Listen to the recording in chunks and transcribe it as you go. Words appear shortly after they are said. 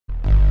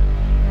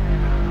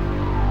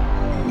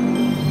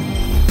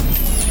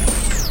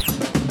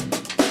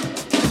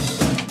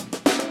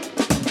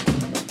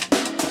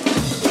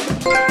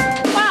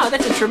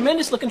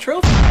tremendous looking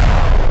trophy.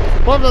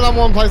 Welcome to the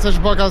number one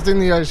PlayStation podcast in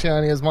the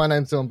Oceanias. My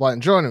name's Dylan Blight,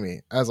 and joining me,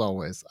 as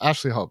always,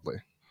 Ashley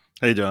Hobley.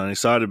 Hey, Dylan.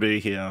 Excited to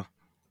be here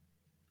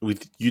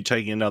with you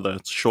taking another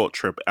short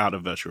trip out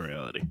of virtual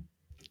reality.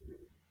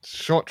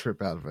 Short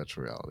trip out of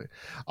virtual reality.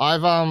 I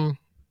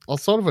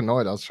was sort of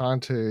annoyed. I was trying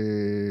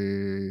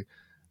to,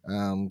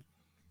 I've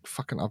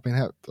been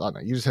having, I don't know,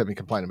 you just heard me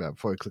complain about it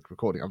before we clicked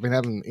recording. I've been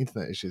having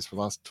internet issues for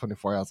the last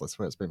 24 hours. I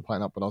swear it's been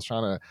playing up, but I was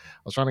trying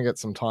to get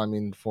some time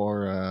in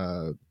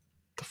for,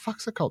 the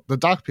fuck's it called? The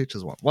Dark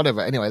Pictures one.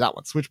 Whatever. Anyway, that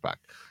one. Switchback.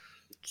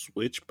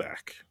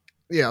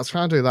 Yeah, I was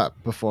trying to do that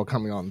before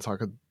coming on so I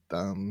could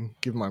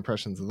give my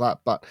impressions of that,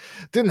 but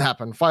didn't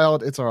happen.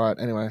 Failed. It's all right.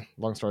 Anyway,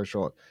 long story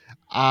short,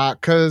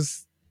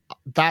 because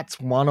that's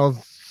one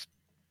of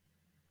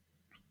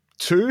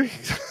two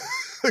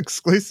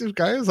exclusive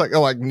games,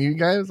 like new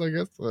games, I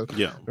guess.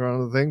 Yeah, they're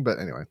on the thing. But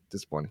anyway,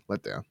 disappointing.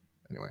 Let down.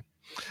 Anyway,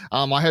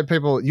 I heard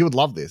people. You would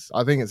love this.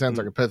 I think it sounds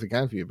like a perfect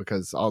game for you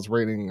because I was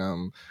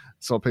reading,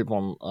 saw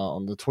people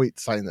on the tweet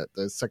saying that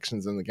there's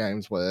sections in the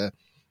games where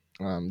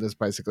there's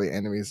basically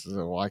enemies that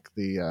are like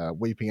the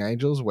weeping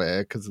angels,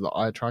 where because of the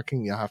eye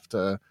tracking, you have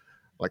to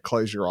like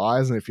close your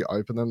eyes, and if you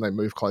open them, they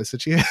move closer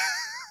to you.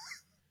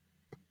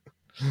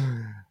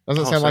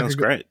 Doesn't sound like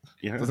great.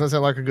 Yeah. Doesn't that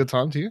sound like a good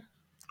time to you?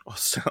 Oh,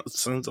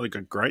 sounds like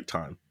a great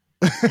time.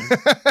 I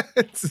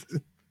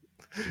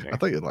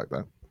thought you'd like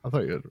that. I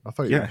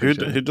thought yeah.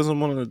 Who doesn't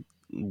want a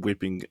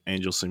weeping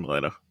angel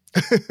simulator?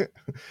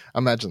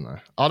 Imagine though.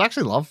 I'd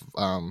actually love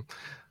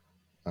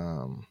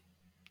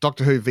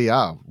Doctor Who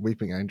VR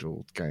Weeping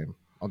Angel game.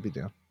 I'd be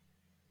down.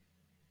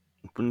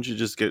 Wouldn't you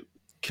just get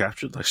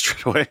captured like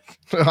straight away?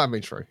 I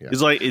mean, true. Yeah.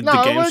 It's like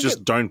the games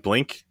just don't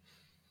blink.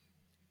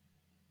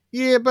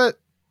 Yeah, but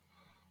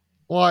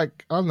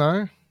like I don't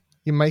know,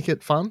 you make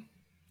it fun.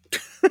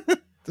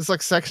 There's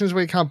like sections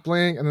where you can't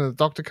blink, and then the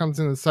doctor comes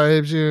in and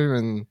saves you.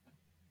 And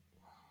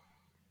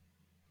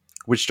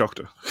which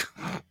doctor?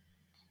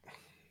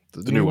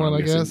 the new one,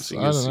 I guess. I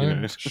don't know. You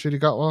know. Shitty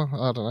got one.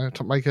 I don't know.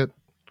 To make it.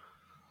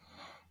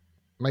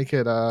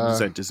 Use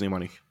that Disney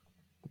money.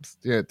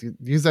 Yeah,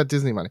 use that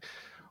Disney money.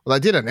 Well,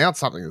 they did announce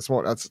something this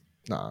morning. I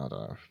don't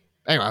know.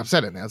 Anyway, I've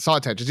said it now.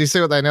 Side tangent. Did you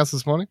see what they announced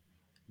this morning?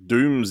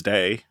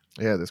 Doomsday.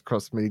 Yeah, this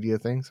cross media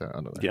thing. So I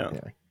don't know. Yeah.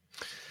 Anyway.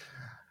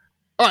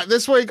 All right,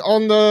 this week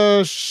on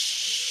the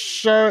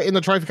show in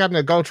the trophy cabinet,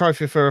 a gold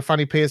trophy for a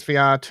funny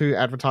PSVR 2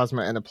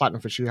 advertisement and a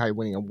platinum for Shuhei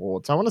winning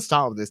awards. So I want to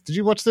start with this. Did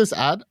you watch this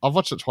ad? I've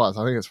watched it twice.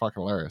 I think it's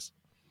fucking hilarious.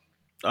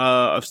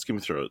 I've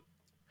skimmed through it.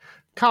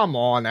 Come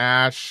on,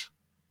 Ash.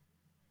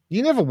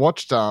 You never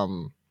watched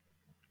you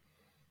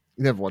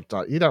don't watch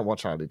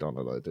Artie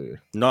Donna though, do you?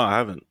 No, I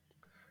haven't.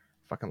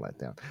 Fucking let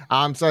down.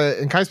 So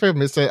in case people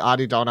missed it,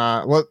 Artie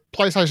Donna,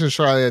 PlayStation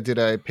Australia did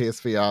a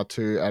PSVR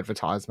 2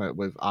 advertisement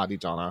with Artie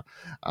Donna.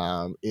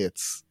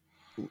 It's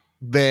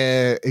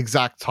their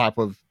exact type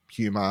of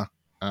humor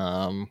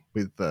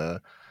with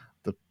the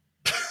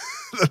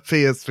the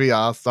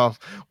PSVR stuff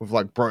with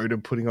like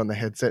Broden putting on the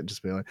headset and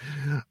just being like,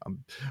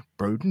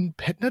 Broden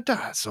petting a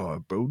dinosaur,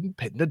 Broden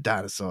petting a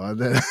dinosaur. And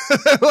then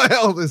like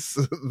all this,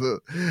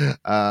 the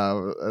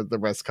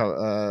rest come,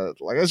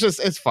 like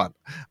it's fun.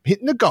 I'm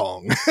hitting the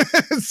gong.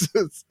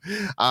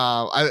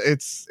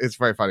 It's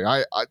very funny.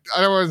 I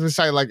don't want to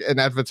say like an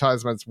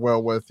advertisement's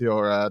well worth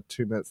your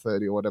 2 minutes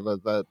 30 or whatever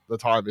the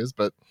time is,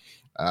 but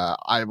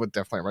I would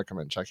definitely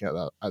recommend checking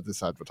out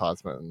this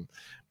advertisement. And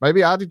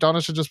maybe Artie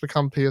Donna should just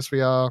become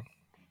PSVR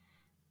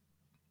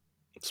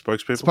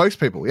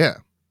spokespeople, yeah,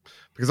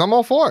 because I'm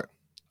all for it.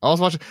 I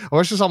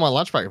watched this on my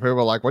lunch break and people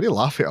were like, what are you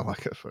laughing at? I'm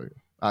like,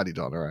 Artie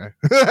Donna,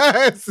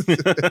 eh?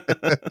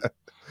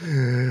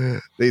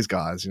 These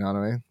guys, you know what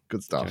I mean?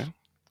 Good stuff. Okay.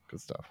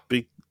 Good stuff.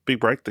 Big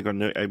break. They got a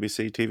new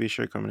ABC TV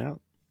show coming out.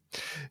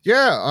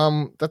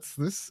 Yeah, that's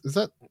this. Is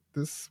that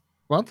this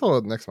month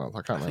or next month?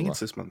 I think it's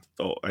this month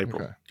or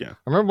April. Okay. Yeah. I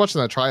remember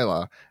watching the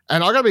trailer,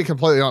 and I gotta be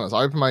completely honest.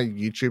 I open my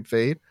YouTube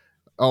feed.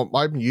 I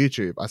open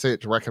YouTube. I see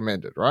it's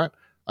recommended, right?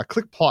 I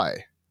click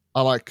play.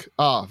 I'm like,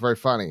 very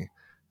funny.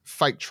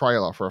 Fake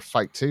trailer for a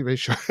fake TV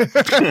show.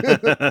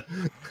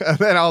 And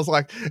then I was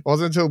like, it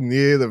wasn't until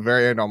near the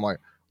very end, I'm like,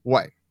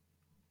 wait,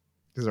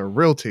 this is a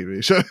real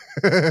TV show.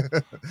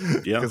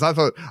 Yeah. Because I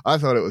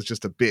thought it was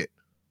just a bit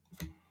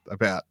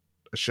about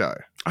a show.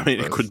 I mean,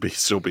 it could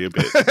still be a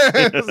bit.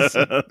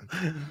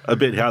 A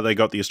bit how they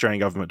got the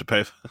Australian government to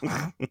pay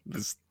for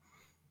this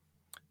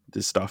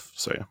stuff.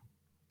 So, yeah.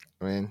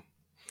 I mean,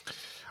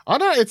 I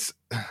know it's...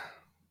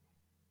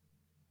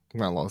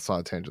 Well, a lot of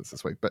side tangents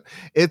this week, but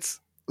it's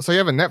so you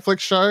have a Netflix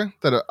show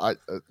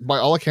that by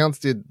all accounts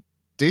did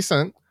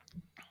decent,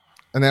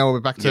 and now we're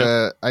back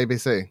to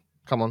ABC.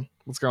 Come on,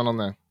 what's going on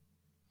there?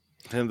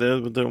 And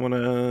they want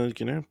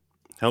to,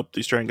 help the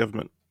Australian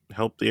government,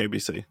 help the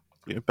ABC,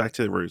 back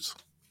to the roots.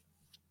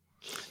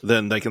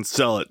 Then they can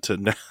sell it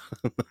to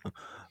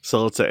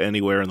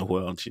anywhere in the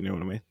world. You know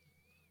what I mean?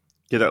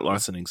 Get that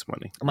licensing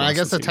money. I mean, I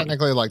guess they're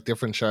technically like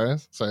different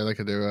shows, so they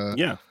could do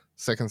a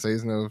second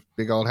season of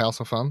Big Old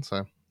House of Fun.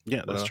 So.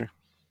 Yeah, that's true.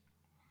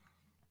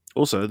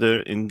 Also,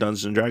 they're in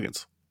Dungeons and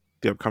Dragons,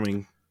 the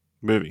upcoming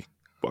movie.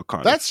 what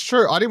kind That's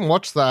true. I didn't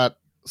watch that.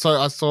 So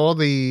I saw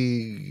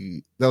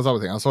there was other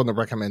thing. I saw the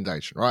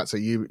recommendation, right? So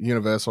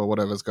Universal or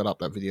whatever's got up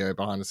that video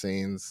behind the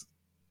scenes,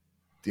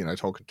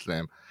 talking to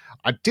them.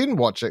 I didn't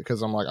watch it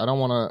because I'm like, I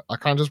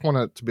kind of just want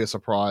it to be a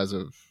surprise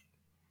of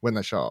when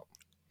they show up.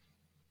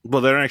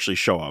 Well, they don't actually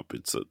show up.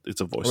 It's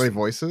a voice. Are they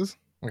voices?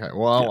 Okay.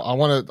 Well, yeah. I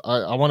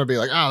want to be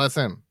like, that's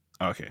him.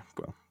 Okay.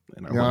 Well,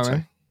 then you know what I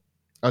mean?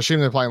 I assume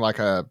they're playing like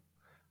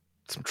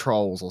some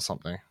trolls or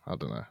something. I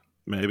don't know.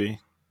 Maybe.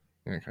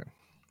 Okay.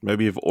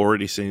 Maybe you've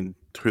already seen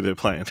who they're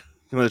playing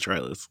in the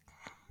trailers.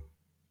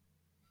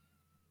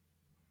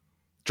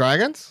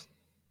 Dragons?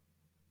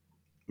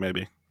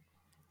 Maybe.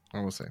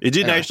 I will see. It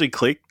didn't actually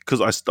click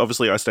because I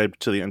stayed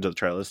to the end of the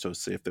trailers to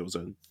see if there was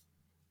an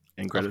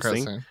end credits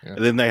thing. Yeah.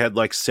 And then they had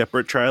like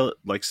separate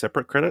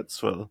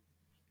credits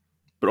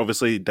but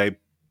obviously they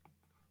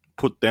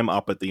put them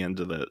up at the end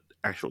of the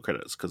actual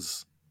credits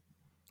because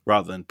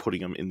rather than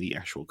putting them in the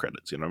actual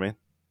credits, you know what I mean?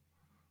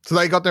 So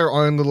they got their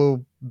own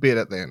little bit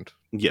at the end.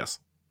 Yes.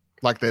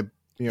 Like they're,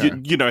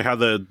 you know how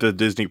the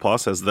Disney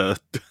Plus has the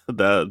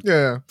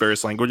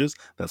various languages?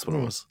 That's what it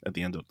was at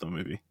the end of the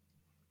movie.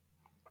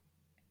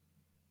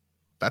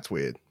 That's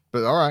weird,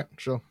 but all right,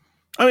 sure.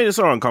 I mean, it's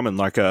not uncommon.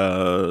 Like,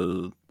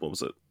 what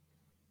was it?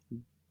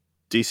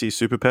 DC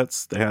Super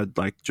Pets. They had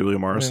like Julia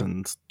Morris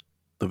and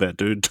the vet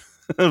dude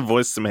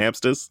voiced some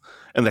hamsters,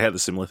 and they had a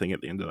similar thing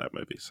at the end of that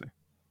movie. So,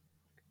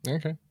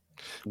 okay,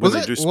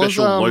 they do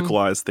special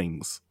localized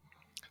things.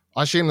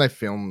 I assume they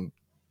filmed.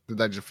 Did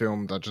they just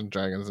film Dungeons and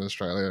Dragons in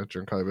Australia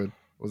during COVID?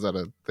 Was that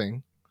a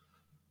thing?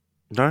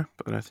 No,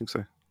 but I don't think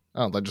so.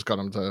 Oh, they just got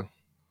them to.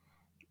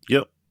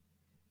 Yep.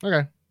 Okay.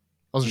 I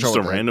wasn't just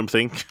sure. Just a random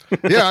thing.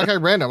 Yeah. Okay.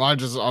 Random. I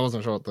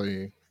wasn't sure what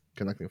the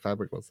connecting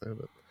fabric was there,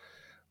 but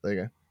there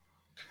you go.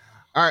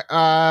 All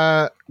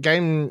right.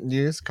 Game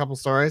news. Couple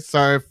stories.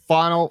 So,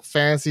 Final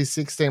Fantasy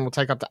 16 will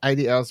take up to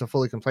 80 hours to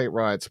fully complete.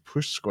 Right, to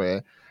push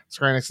Square.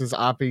 Square Enix's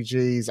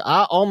RPGs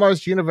are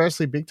almost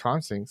universally big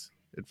time sinks.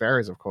 It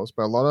varies, of course,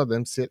 but a lot of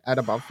them sit at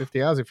above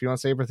 50 hours if you want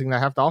to see everything they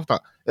have to offer.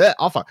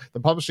 The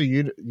publisher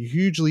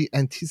hugely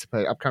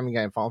anticipate upcoming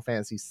game Final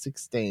Fantasy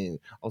 16,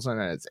 also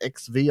known as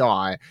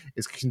XVI,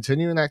 is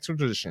continuing that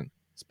tradition.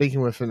 Speaking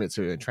with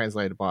Famitsu and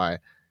translated by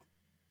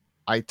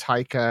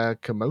Aitaika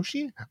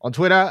Kamoshi. On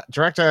Twitter,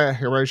 director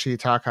Hiroshi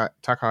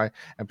Takai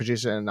and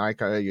producer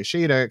Naiko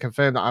Yoshida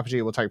confirmed the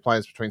RPG will take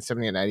players between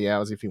 70 and 80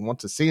 hours if you want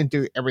to see and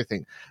do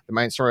everything. The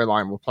main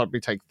storyline will probably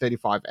take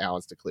 35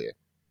 hours to clear.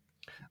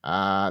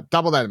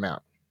 Double that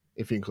amount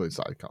if you include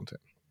side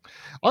content.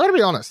 I gotta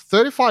be honest,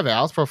 35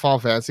 hours for a Final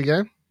Fantasy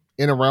game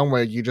in a realm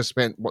where you just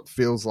spent what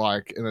feels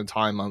like an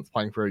entire month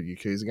playing for a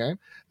Yakuza game.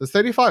 The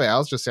 35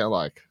 hours just sound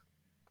like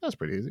that's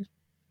pretty easy.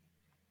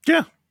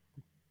 Yeah.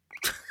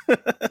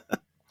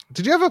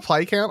 Did you have a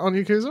play count on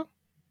Yakuza?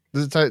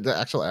 Does it take the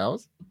actual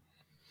hours?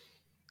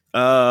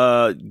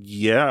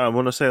 Yeah, I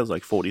want to say it was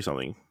like 40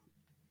 something.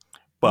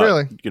 But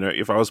really?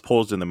 If I was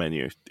paused in the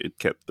menu,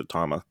 the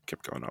timer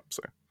kept going up,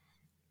 so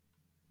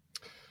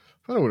I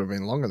thought it would have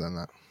been longer than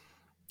that.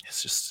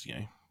 It's just,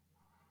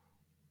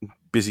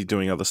 busy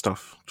doing other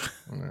stuff.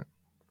 Right.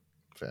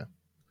 Fair.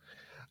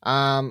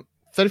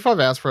 35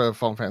 hours for a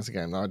Final Fantasy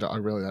game, though. I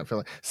really don't feel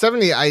like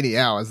 70, 80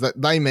 hours.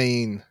 That they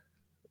mean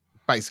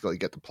basically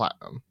get the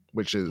platinum,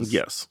 which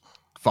is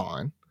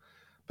fine.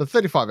 But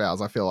 35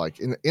 hours, I feel like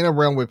in a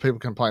realm where people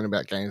complain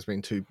about games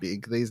being too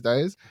big these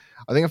days,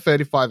 I think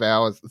 35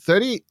 hours,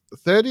 30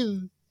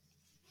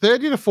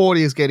 to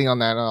 40 is getting on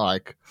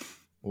that.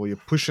 You're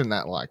pushing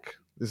that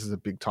this is a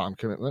big time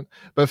commitment.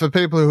 But for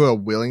people who are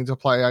willing to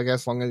play, I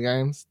guess, longer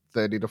games,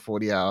 30 to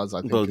 40 hours, I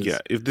think. Well,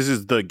 if this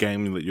is the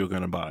game that you're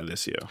going to buy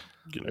this year,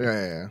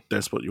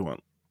 that's what you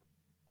want.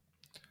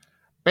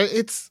 But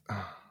it's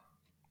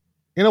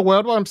in a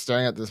world where I'm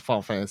staring at this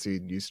Final Fantasy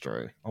news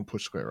story on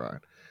Push Square,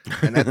 right?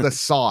 And at the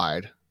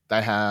side,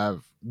 they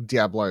have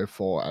Diablo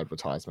 4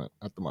 advertisement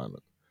at the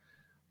moment.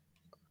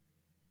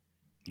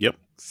 Yep.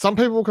 Some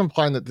people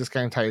complain that this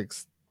game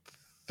takes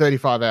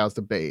 35 hours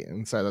to beat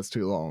and say that's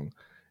too long,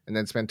 and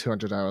then spend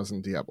 200 hours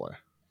in Diablo.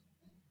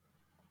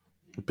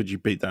 But you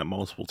beat that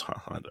multiple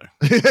times, I know.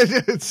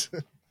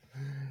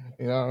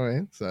 You know what I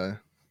mean? So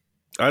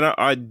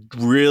I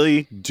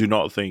really do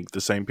not think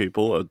the same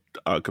people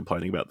are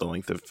complaining about the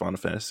length of Final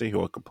Fantasy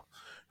who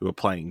are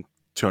playing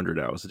 200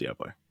 hours of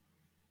Diablo.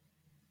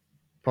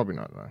 Probably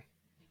not, no.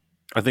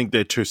 I think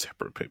they're two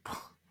separate people.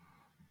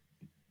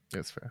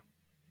 That's fair.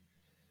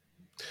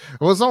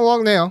 Well, it's not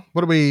long now.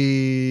 What are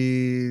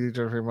we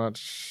doing pretty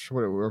much?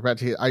 We're about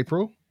to hit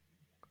April.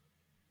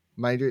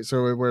 Major.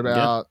 So we're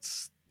about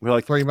we're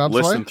like 3 months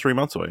away? Less than 3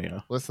 months away,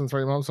 yeah. Less than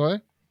 3 months away?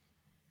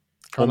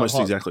 Almost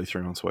exactly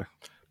 3 months away.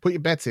 Put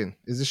your bets in.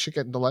 Is this shit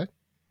getting delayed?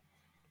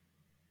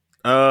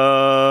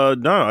 No,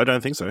 I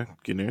don't think so.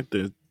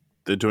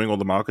 They're doing all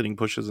the marketing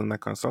pushes and that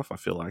kind of stuff. I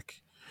feel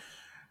like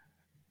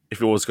if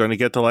it was going to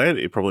get delayed,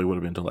 it probably would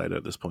have been delayed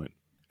at this point.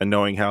 And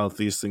knowing how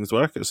these things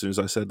work, as soon as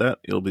I said that,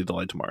 it'll be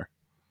delayed tomorrow.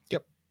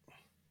 Yep.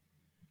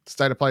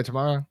 State of play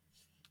tomorrow,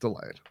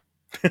 delayed.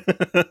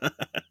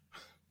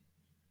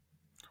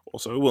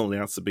 Also, we'll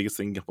announce the biggest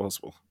thing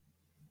possible.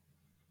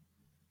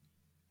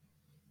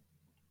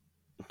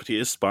 But he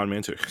is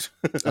Spider-Man 2.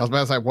 I was about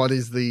to say, what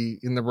is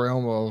in the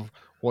realm of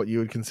what you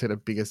would consider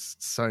biggest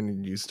Sony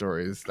news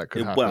stories that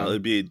could happen? Well,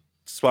 it'd be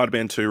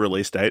Spider-Man 2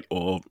 release date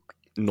or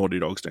Naughty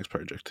Dog's next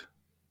project.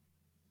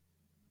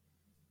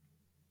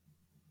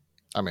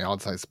 I mean,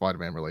 I'd say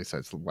Spider-Man release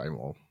date's way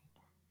more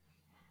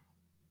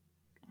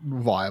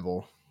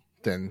viable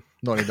than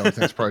Naughty Dog's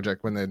next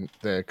project when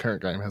their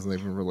current game hasn't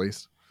even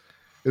released.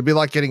 It'd be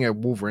like getting a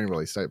Wolverine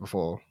release date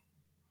before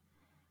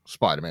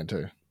Spider-Man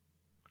 2.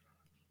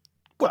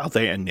 Well,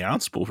 they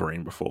announced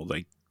Wolverine before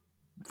they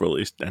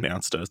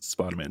announced a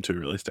Spider-Man 2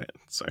 release date.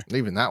 So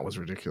even that was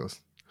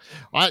ridiculous.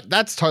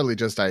 That's totally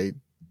just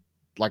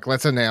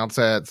let's announce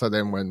it. So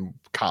then when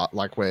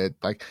where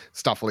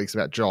stuff leaks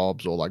about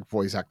jobs or like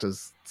voice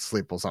actors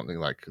slip or something,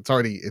 like it's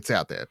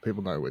out there.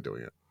 People know we're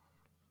doing it.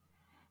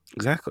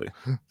 Exactly.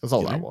 That's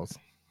all that was.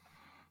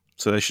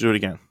 So they should do it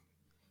again.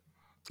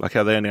 Like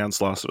how they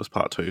announced Last of Us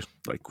Part 2,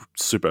 like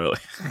super early.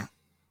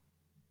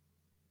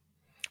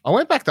 I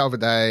went back the other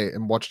day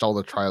and watched all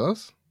the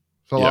trailers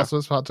for Last of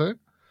Us Part 2.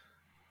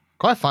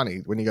 Quite funny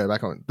when you go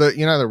back on it.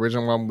 The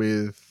original one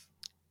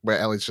where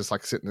Ellie's just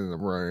like sitting in the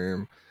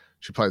room.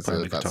 She plays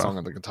that song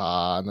on the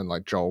guitar, and then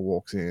like Joel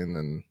walks in,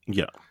 and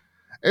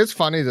it's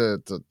funny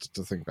to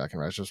think back in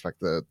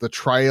retrospect. The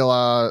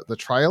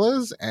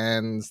trailers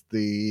and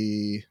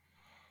the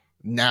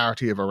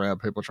narrative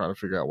around people trying to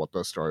figure out what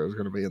the story was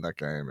going to be in that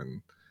game,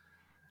 and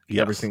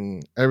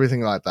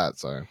everything like that.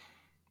 So.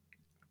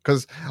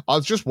 Because I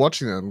was just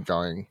watching them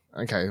going,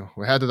 okay,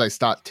 well, how do they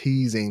start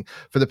teasing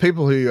for the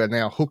people who are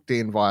now hooked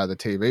in via the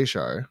TV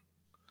show?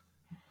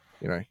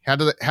 How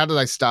do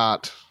they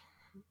start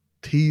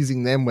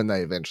teasing them when they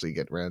eventually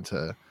get around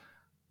to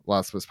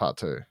Last of Us Part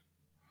 2?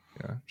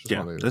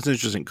 That's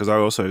interesting because I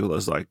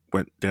also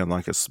went down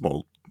like a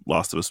small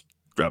Last of Us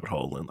rabbit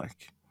hole and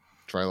like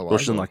trailer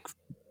watching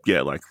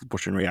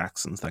watching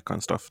reactions, that kind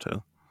of stuff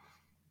too.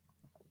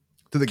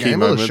 To the key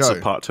game or the moments show?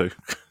 of Part 2.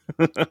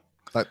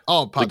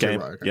 Part the 2, game,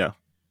 right, okay. yeah.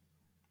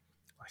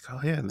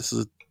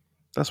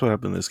 That's what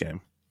happened in this game.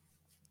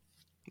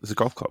 It's a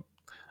golf club,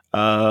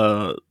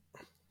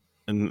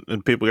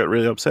 and people get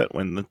really upset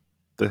when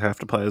they have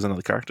to play as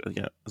another character.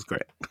 Yeah, it's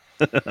great.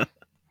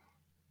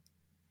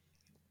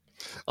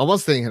 I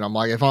was thinking, I'm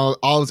like, if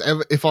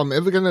I'm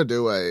ever gonna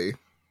do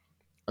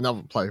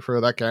another playthrough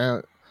of that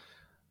game,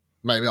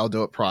 maybe I'll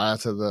do it prior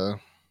to the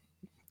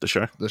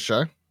show. The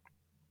show. I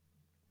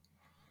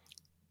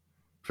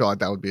feel like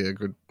that would be a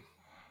good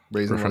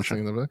reason I was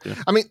thinking of it. Yeah.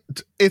 I mean,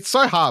 it's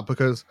so hard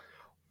because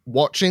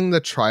watching the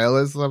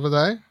trailers the other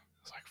day,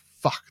 it's like,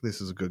 fuck, this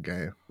is a good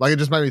game. Like, it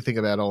just made me think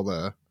about all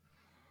the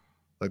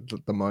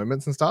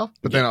moments and stuff.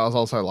 But then I was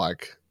also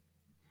like,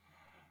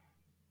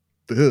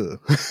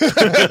 replaying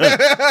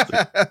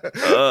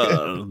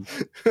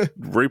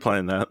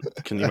that.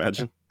 Can you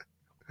imagine?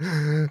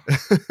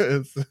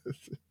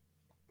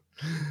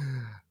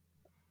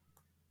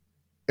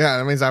 Yeah,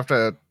 that means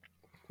after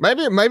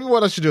maybe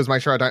what I should do is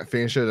make sure I don't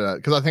finish it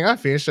because I think I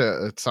finished it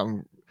at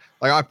some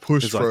I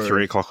pushed it's like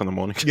 3 o'clock in the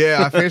morning.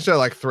 Yeah, I finished it at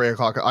like 3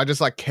 o'clock. I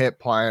just kept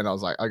playing. I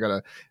was like, I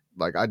gotta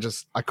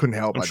I couldn't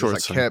help. I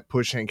just kept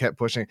pushing.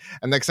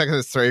 And next second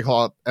it's 3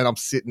 o'clock and I'm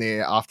sitting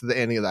there after the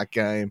ending of that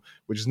game,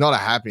 which is not a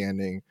happy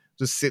ending,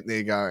 just sitting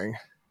there going,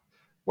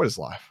 what is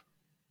life?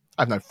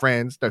 I have no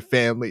friends, no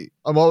family.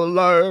 I'm all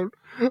alone.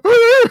 I'm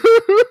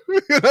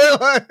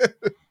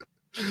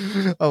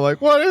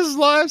like, what is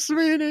life's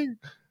meaning?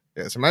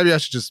 Yeah, so maybe I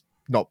should just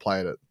not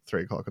play it at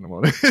 3 o'clock in the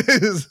morning.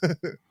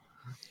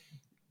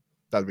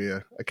 That'd be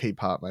a key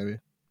part, maybe.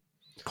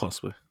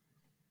 Possibly.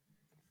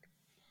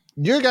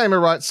 Gamer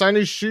writes,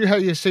 Sony's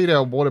Shuhei Yoshida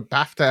awarded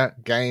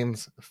BAFTA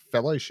Games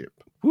Fellowship.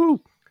 Woo!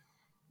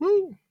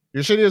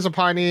 Yoshida is a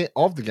pioneer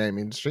of the game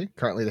industry,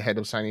 currently the head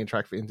of Sony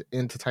Interactive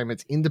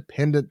Entertainment's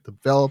Independent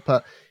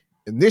Developer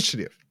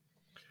Initiative.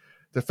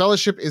 The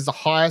fellowship is the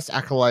highest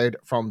accolade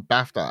from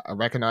BAFTA,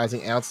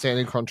 recognizing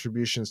outstanding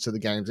contributions to the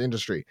games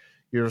industry.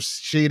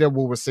 Yoshida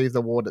will receive the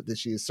award at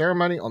this year's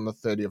ceremony on the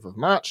 30th of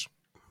March.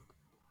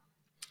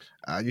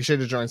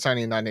 Yoshida joined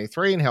Sony in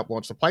 1983 and helped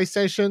launch the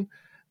PlayStation,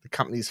 the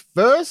company's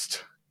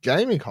first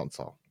gaming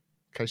console.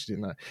 In case you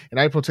didn't know. In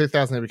April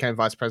 2000, he became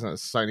vice president of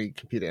Sony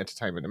Computer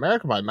Entertainment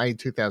America. By May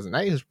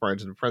 2008, he was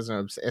promoted to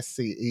president of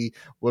SCE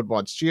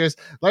Worldwide Studios.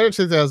 Later in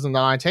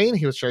 2019,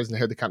 he was chosen to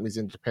head the company's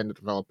Independent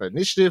Developer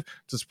Initiative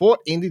to support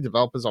indie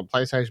developers on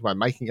PlayStation by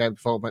making game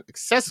development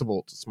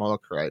accessible to smaller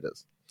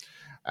creators.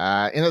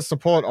 In its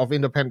support of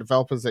independent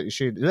developers that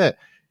Yoshida...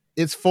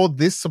 It's for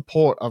this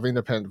support of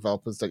independent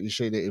developers that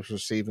Yoshida is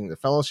receiving the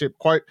fellowship.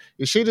 Quote,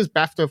 Yoshida's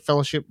BAFTA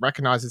fellowship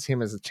recognizes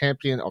him as a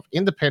champion of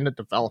independent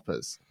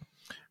developers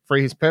for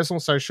his personal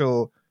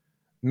social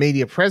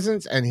media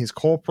presence and his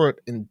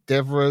corporate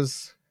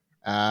endeavors.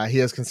 He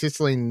has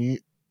consistently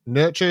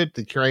nurtured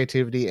the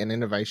creativity and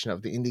innovation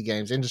of the indie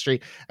games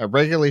industry and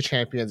regularly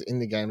champions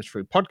indie games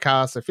through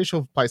podcasts,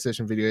 official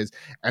PlayStation videos,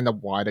 and the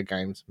wider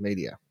games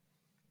media.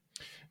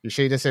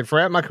 Yoshida said,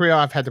 throughout my career,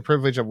 I've had the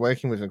privilege of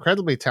working with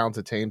incredibly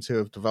talented teams who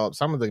have developed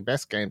some of the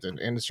best games in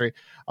the industry.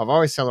 I've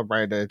always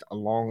celebrated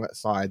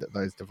alongside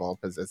those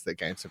developers as their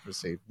games have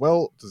received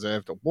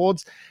well-deserved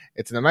awards.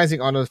 It's an amazing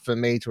honor for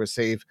me to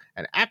receive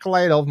an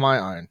accolade of my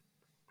own.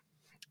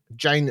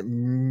 Jane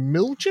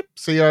Milchip,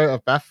 CEO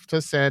of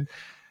BAFTA, said,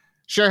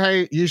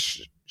 Shuhei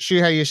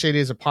Yoshida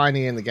is a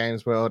pioneer in the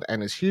games world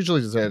and is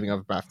hugely deserving of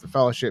a BAFTA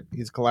fellowship.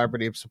 His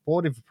collaborative,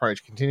 supportive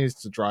approach continues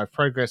to drive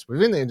progress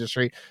within the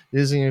industry,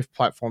 using his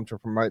platform to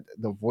promote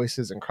the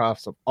voices and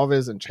crafts of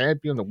others and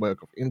champion the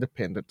work of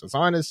independent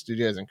designers,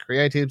 studios, and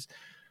creatives.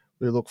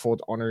 We look forward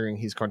to honoring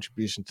his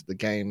contribution to the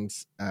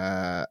games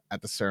at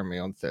the ceremony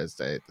on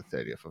Thursday, the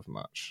 30th of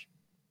March.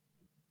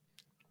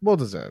 Well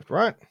deserved,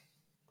 right?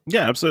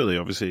 Yeah, absolutely.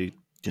 Obviously,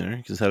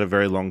 he's had a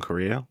very long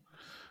career.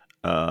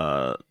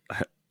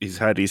 He's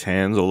had his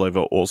hands all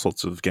over all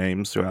sorts of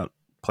games throughout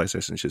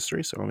PlayStation's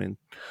history. So, I mean,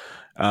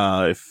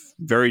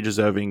 very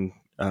deserving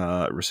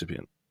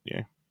recipient.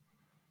 Yeah.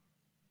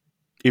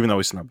 Even though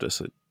he snubbed us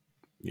at,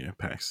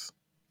 PAX.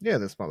 Yeah,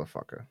 this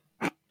motherfucker.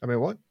 I mean,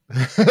 what?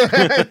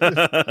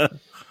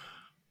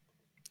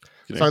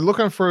 So,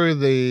 looking through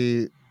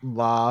the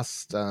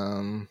last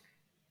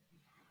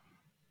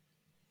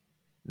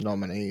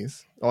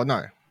nominees. Oh,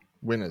 no.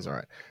 Winners, all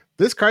right.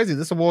 This crazy.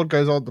 This award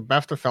goes on. The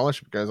BAFTA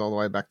Fellowship goes all the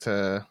way back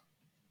to.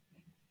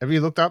 Have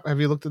you looked at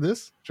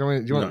this? Do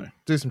you want to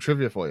do some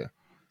trivia for you?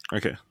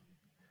 Okay.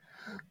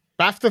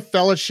 BAFTA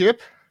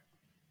Fellowship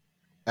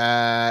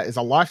is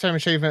a lifetime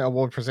achievement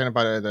award presented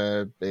by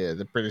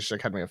the British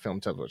Academy of Film,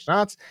 Television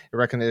Arts, a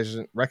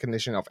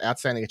recognition of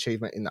outstanding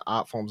achievement in the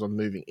art forms of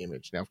moving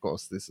image. Now, of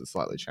course, this has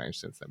slightly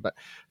changed since then. But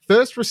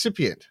first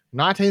recipient,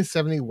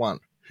 1971.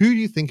 Who do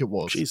you think it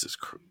was? Jesus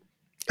Christ.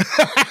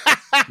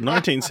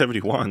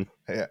 1971.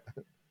 Yeah.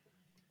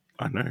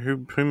 I know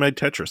who made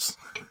Tetris.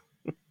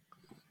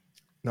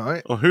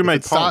 No. Or who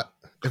made Pong?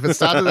 If it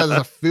started as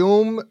a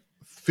film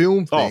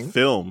thing. Oh,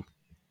 film.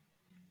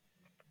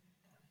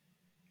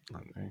 I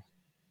don't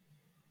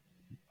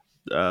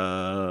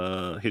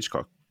know.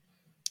 Hitchcock.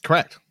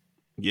 Correct.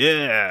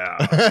 Yeah.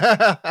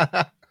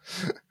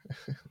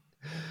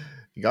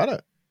 You got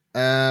it.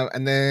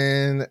 And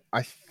then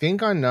I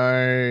think I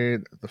know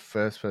the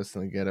first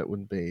person to get it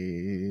would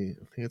be,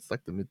 I think it's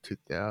like the mid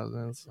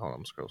 2000s. Hold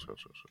on, scroll.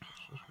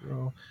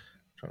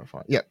 Trying to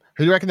find. Yep.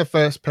 Who do you reckon the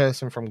first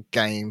person from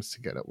games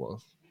to get it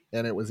was?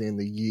 And it was in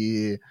the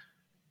year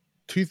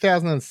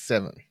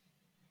 2007.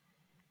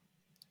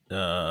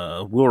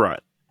 Will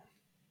Wright.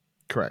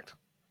 Correct.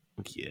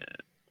 Yeah.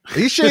 Are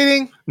you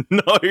cheating?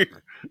 No. You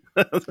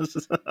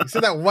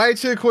said that way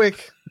too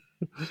quick.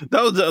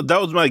 That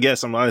was my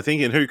guess. I'm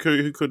thinking who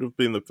could have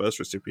been the first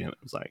recipient. It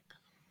was like,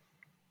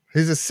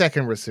 who's the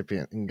second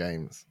recipient in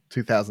games?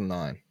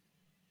 2009.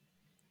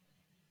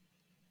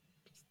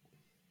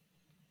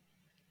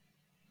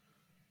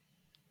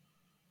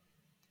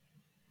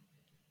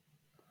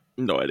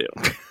 No idea.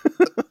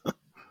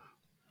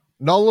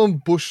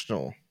 Nolan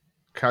Bushnell,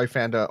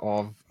 co-founder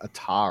of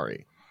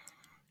Atari.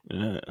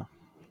 Yeah.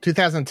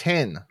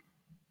 2010.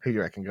 Who do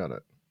you reckon got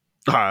it?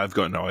 I've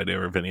got no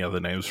idea of any other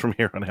names from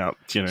here on out.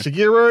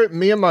 Shigeru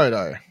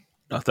Miyamoto.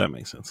 Oh, that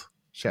makes sense.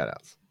 Shout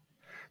outs.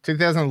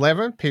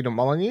 2011, Peter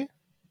Molyneux.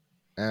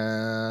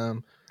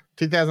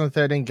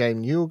 2013,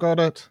 Game Newell got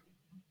it.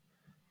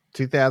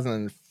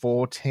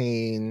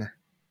 2014.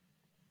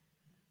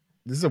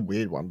 This is a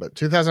weird one, but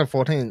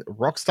 2014,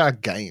 Rockstar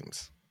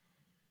Games.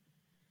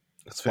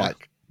 That's fair.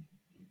 Like,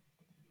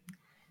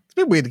 it's a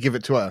bit weird to give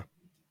it to a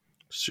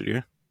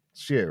studio,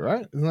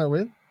 right? Isn't that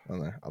weird? I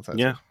don't know. I'll say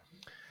yeah.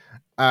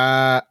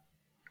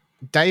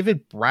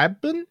 David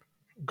Bradburn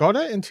got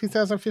it in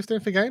 2015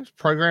 for games.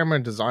 Programmer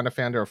and designer,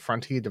 founder of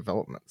Frontier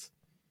Developments.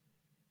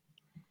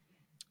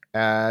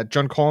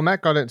 John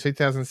Cormack got it in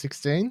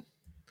 2016.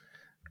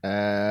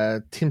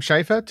 Tim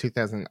Schafer,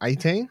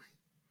 2018.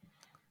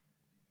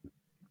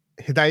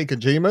 Hideo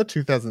Kojima,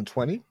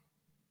 2020.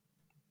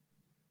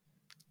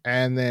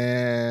 And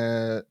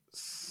then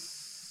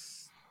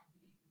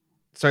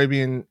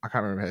Sobian, I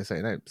can't remember how to say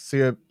his name.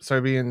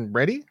 Sobian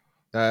Reddy,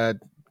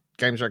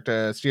 games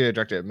director, studio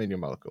director at Media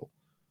Molecule,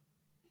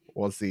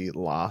 was the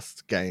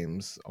last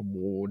games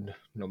award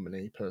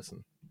nominee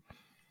person.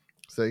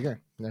 So there you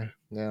go.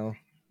 Now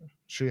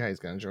Shuhei's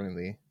going to join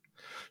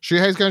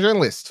the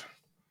list.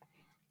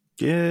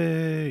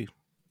 Yay!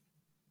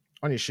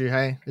 On your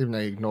Shuhei, even though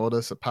you ignored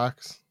us at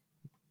PAX,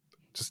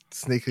 just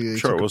sneakily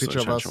took a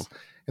picture of us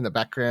in the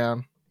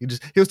background. He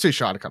was too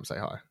shy to come say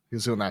hi. He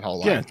was doing that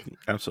whole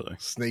absolutely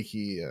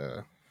sneaky.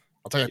 I'll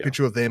take a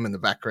picture of them in the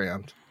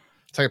background.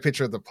 Take a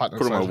picture of the platinum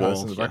Put on my wall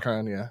in the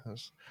background. Yeah, I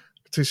was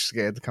too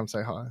scared to come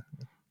say hi.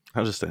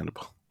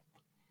 Understandable.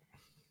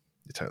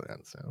 You totally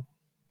understand.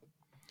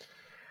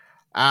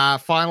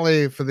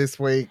 Finally for this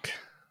week,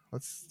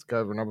 let's go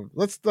over another.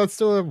 Let's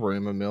do a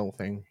rumor mill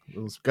thing. It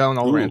was going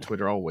all around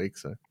Twitter all week,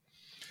 so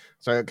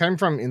it came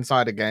from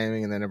Insider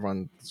Gaming, and then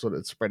everyone sort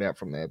of spread out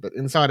from there. But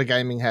Insider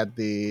Gaming had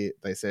they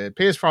said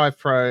PS5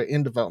 Pro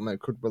in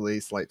development, could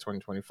release late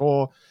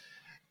 2024.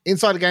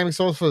 Insider gaming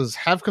sources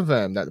have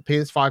confirmed that the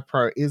PS5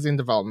 Pro is in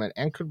development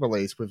and could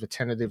release with a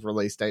tentative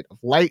release date of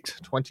late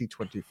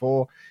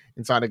 2024.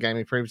 Insider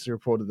Gaming previously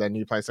reported their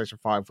new PlayStation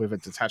 5 with a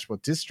detachable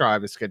disc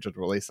drive is scheduled to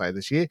release later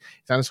this year.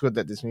 It's understood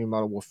that this new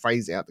model will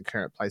phase out the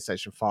current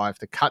PlayStation 5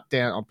 to cut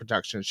down on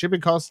production and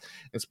shipping costs,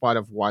 in spite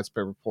of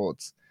widespread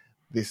reports.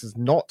 This is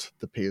not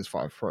the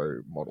PS5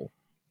 Pro model.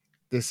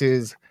 This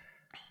is,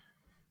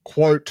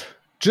 quote,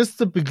 just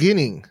the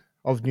beginning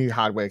of new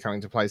hardware coming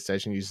to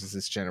PlayStation users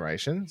this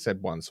generation,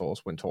 said one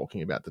source when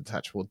talking about the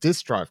detachable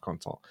disc drive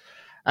console.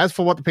 As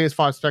for what the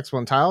PS5 specs will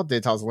entail,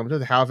 details are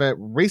limited. However,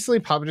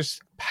 recently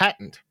published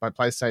patent by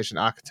PlayStation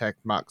architect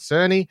Mark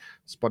Cerny,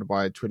 spotted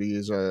by Twitter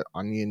user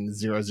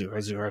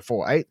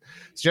Onion00048,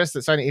 suggests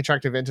that Sony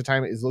Interactive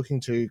Entertainment is looking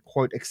to,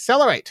 quote,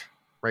 accelerate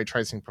ray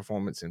tracing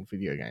performance in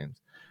video games.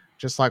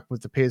 Just like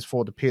with the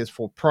PS4 to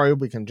PS4 Pro,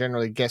 we can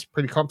generally guess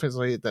pretty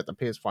confidently that the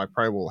PS5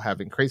 Pro will have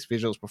increased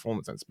visuals,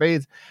 performance, and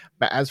speeds.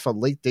 But as for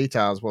leaked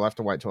details, we'll have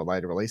to wait till a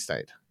later release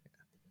date.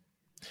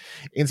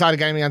 Insider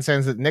Gaming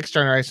understands that the next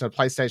generation of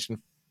PlayStation,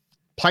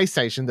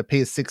 the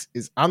PS6,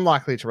 is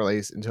unlikely to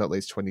release until at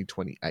least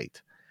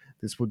 2028.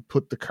 This would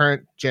put the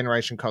current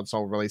generation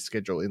console release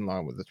schedule in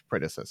line with its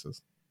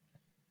predecessors.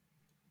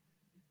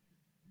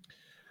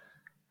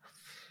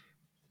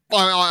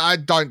 I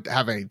don't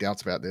have any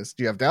doubts about this.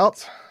 Do you have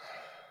doubts?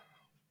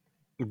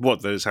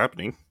 What, that is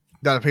happening?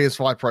 That a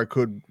PS5 Pro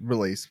could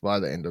release by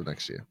the end of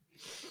next year.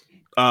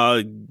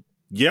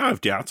 Yeah, I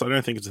have doubts. I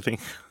don't think it's a thing.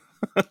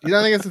 You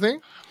don't think it's a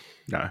thing?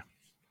 No.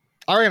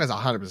 I reckon it's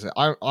 100%.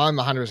 I'm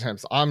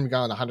 100%. I'm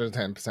going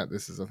 110%.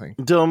 This is a thing.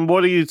 Dylan,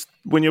 what are you,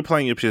 when you're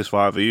playing your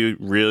PS5, are you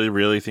really,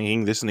 really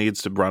thinking this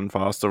needs to run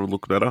faster or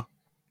look better?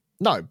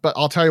 No, but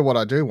I'll tell you what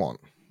I do want.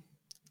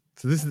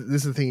 So this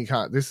is the thing you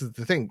can't. This is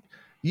the thing.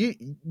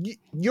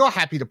 You're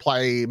happy to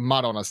play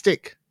mud on a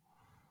stick,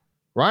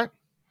 right?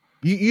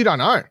 You don't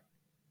know.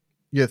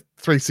 Your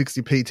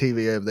 360p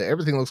TV over there,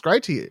 everything looks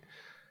great to you.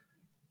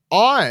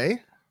 I,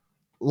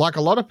 like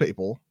a lot of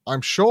people,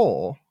 I'm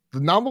sure the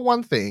number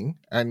one thing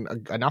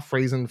and enough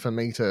reason for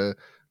me to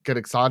get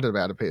excited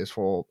about a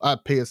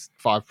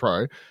PS5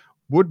 Pro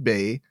would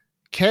be,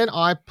 can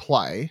I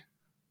play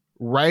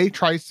ray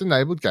traced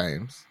enabled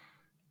games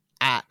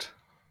at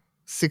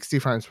 60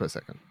 frames per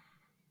second?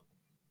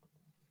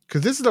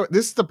 Because this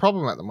is the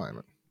problem at the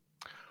moment.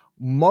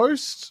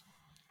 Most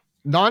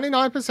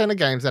 99% of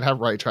games that have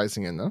ray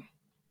tracing in them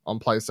on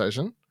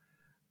PlayStation,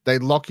 they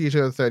lock you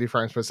to a 30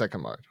 frames per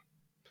second mode.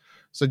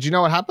 So do you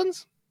know what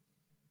happens?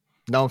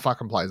 No one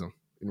fucking plays them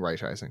in ray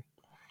tracing.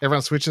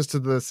 Everyone switches to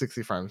the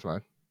 60 frames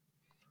mode.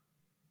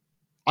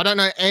 I don't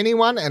know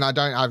anyone, and I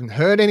haven't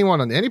heard anyone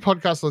on any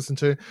podcast listen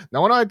to.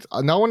 No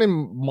one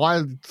in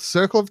my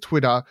circle of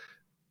Twitter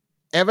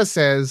ever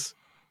says,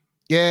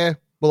 yeah,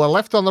 well, I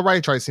left on the ray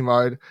tracing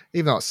mode,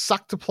 even though it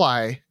sucked to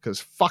play,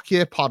 because fuck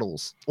yeah,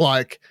 puddles.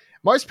 Like,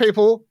 most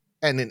people,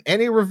 and in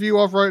any review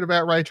I've wrote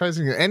about ray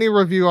tracing, or any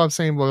review I've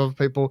seen with other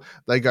people,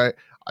 they go,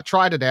 I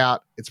tried it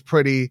out, it's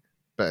pretty,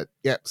 but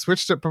yeah,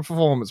 switched to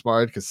performance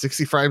mode because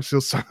 60 frames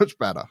feels so much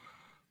better.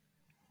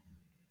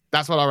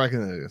 That's what I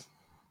reckon it is.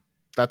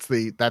 That's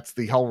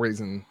the whole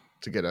reason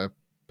to get a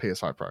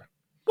PS5 Pro.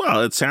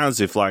 Well, it sounds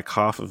if like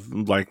half of,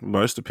 like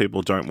most of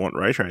people don't want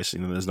ray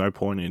tracing, and there's no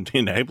point in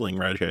enabling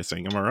ray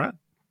tracing. Am I right?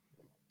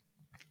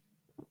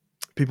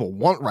 People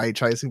want ray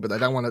tracing, but they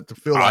don't want it to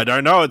feel like... I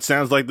don't know. It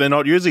sounds like they're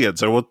not using it.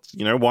 So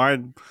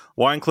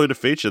why include a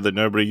feature that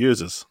nobody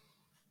uses?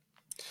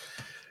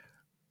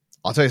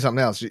 I'll tell you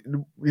something else.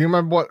 You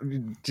remember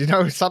do you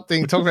know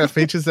something, talking about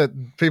features that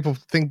people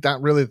think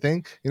don't really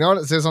think? You know what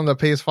it says on the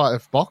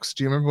PS5 box?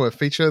 Do you remember a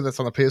feature that's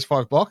on the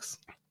PS5 box?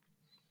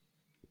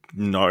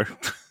 No.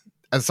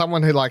 As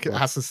someone who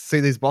has to see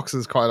these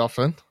boxes quite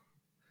often,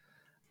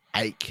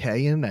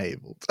 8K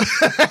enabled.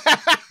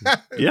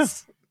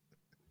 Yes.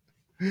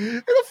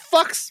 Who the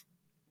fuck's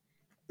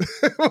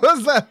what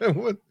was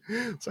that?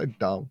 So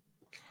dumb.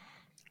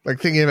 Like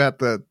thinking about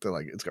the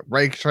it's got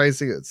ray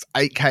tracing, it's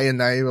 8K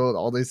enabled,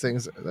 all these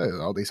things,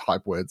 all these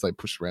hype words they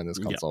push around this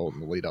console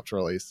in the lead up to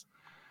release.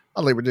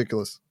 Utterly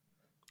ridiculous.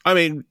 I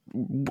mean,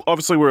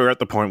 obviously we're at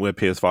the point where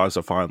PS5s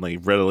are finally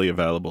readily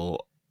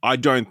available. I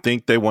don't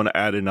think they want to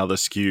add another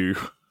SKU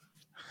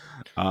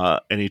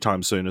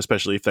anytime soon,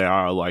 especially if they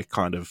are like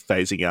kind of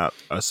phasing out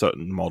a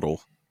certain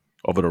model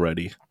of it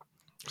already.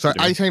 So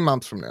 18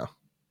 months from now.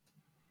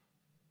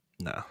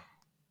 No.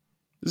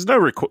 There's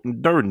no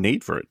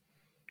need for it.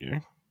 You know?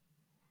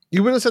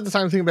 You would have said the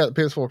same thing about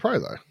the PS4 Pro,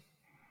 though.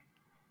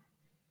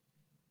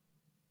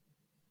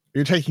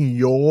 You're taking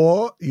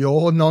your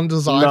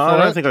non-desire for it? No,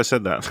 I don't think I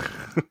said that.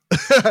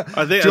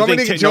 Do you want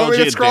me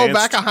to scroll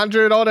back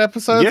 100 odd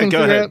episodes? Yeah,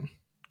 go ahead.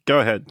 Go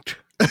ahead.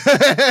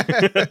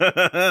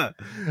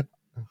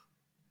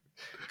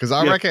 Because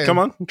I reckon... Come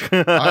on.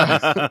 All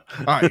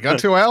right, you got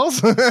 2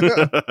 hours?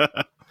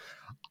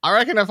 I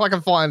reckon if I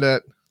can find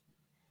it,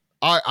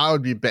 I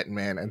would be a betting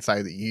man and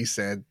say that you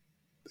said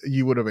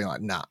you would have been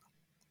like, nah,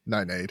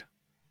 no need.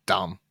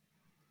 Dumb.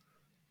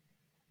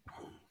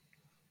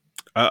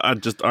 I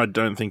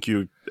don't think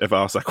you ever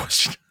asked that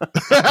question.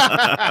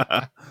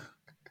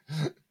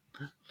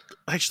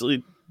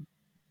 Actually,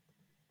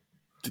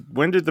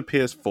 when did the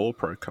PS4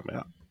 Pro come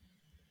out?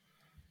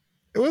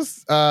 It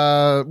was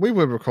we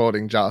were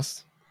recording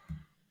just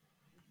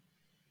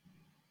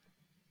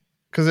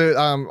because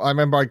I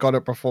remember I got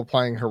it before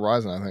playing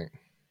Horizon. I think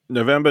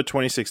November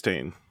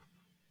 2016.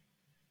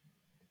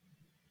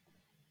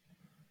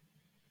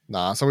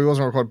 Nah, so we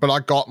wasn't recording, but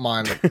I got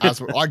mine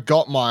I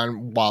got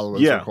mine while it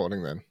was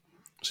recording then.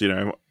 So, you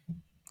know,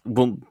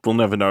 we'll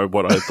never know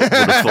what I would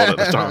have thought at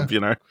the time, you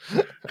know.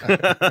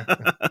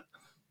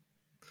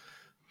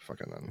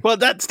 Fucking then. Well,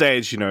 at that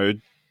stage, you know,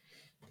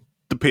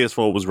 the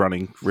PS4 was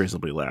running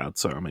reasonably loud,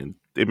 so I mean,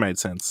 it made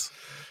sense.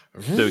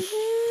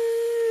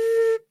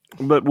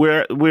 But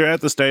we're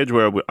at the stage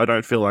where I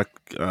don't feel like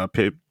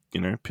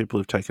people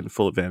have taken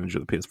full advantage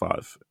of the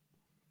PS5.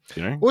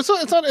 You know, well,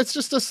 it's not. It's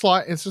just a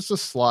slight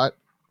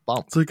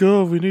bump. It's like,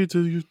 oh, we need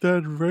to use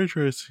that ray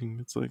tracing.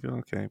 It's like,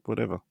 okay,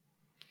 whatever.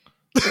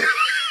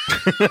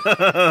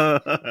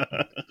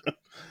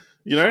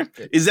 You know,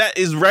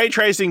 is ray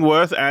tracing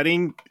worth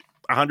adding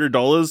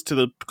 $100 to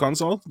the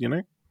console? You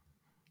know,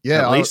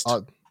 yeah, at least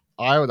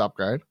I would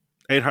upgrade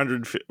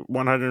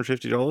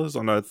 $150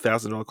 on a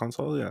 $1,000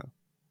 console. Yeah,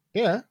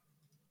 yeah.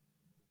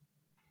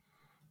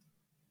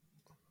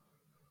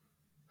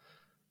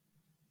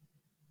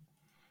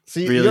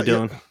 See, really,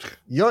 Dylan?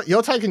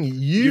 You're taking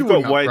You've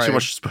got way too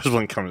much disposable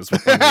income as well.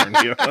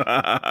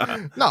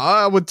 No,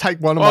 I would take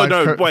one of my. Oh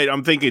no, wait!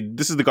 I'm thinking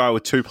this is the guy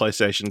with 2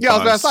 PlayStation. Yeah, I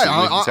was about to say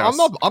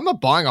I'm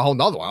not buying a whole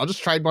nother one. I'll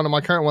just trade one of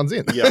my current ones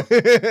in. Yeah,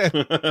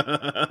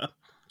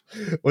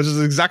 which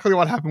is exactly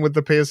what happened with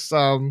the PS.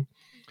 When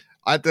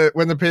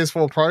the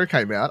PS4 Pro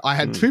came out, I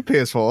had 2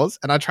 PS4s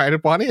and I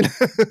traded one in.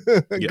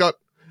 Got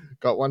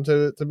one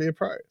to be a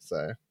Pro.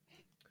 So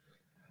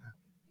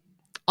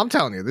I'm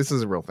telling you, this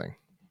is a real thing.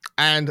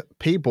 And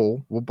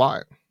people will buy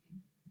it.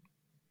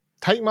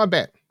 Take my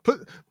bet.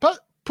 Mark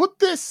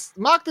this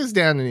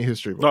down in your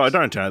history books. No, I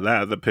don't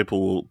doubt that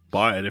people will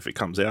buy it if it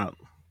comes out.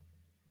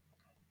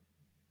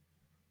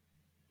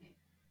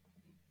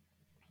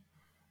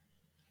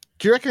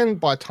 Do you reckon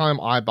by the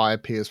time I buy a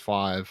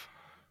PS5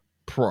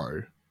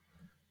 Pro,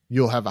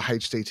 you'll have a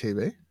HD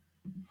TV?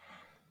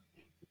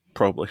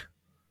 Probably.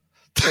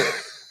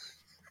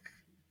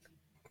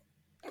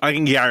 I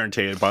can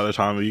guarantee it by the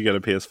time you get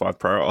a PS5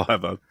 Pro, I'll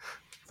have a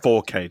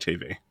 4K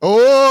TV.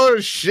 Oh,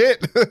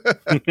 shit.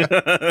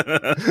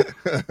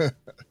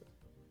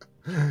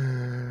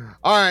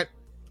 All right.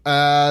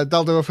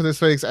 That'll do it for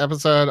this week's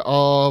episode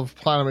of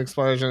Platinum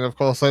Explosion. Of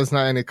course, let us know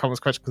any comments,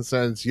 questions,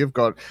 concerns you've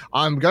got.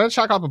 I'm going to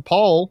chuck up a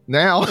poll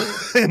now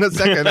in a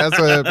second as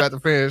we're about to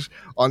finish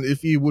on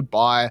if you would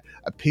buy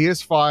a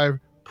PS5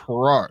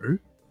 Pro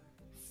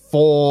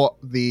for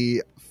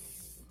the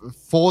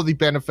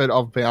benefit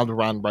of being able to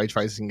run ray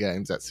tracing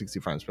games at 60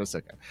 frames per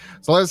second.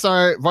 So let us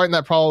know, vote in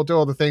that poll, do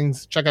all the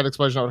things, check out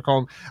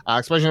explosion.com.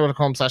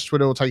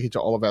 Explosion.com/Twitter will take you to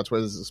all of our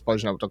Twitters.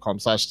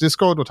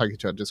 Explosion.com/Discord will take you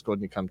to our Discord,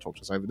 and you can talk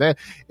to us over there.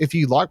 If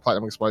you like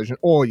Platinum Explosion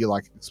or you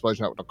like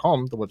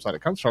explosion.com, the website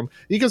it comes from,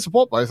 you can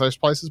support both those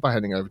places by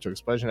heading over to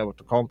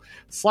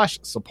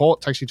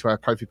explosion.com/support. Takes you to our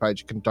Ko-fi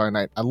page. You can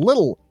donate a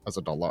little as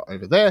 $1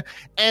 over there.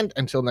 And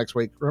until next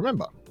week,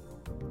 remember,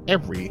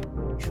 every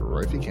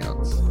trophy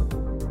counts.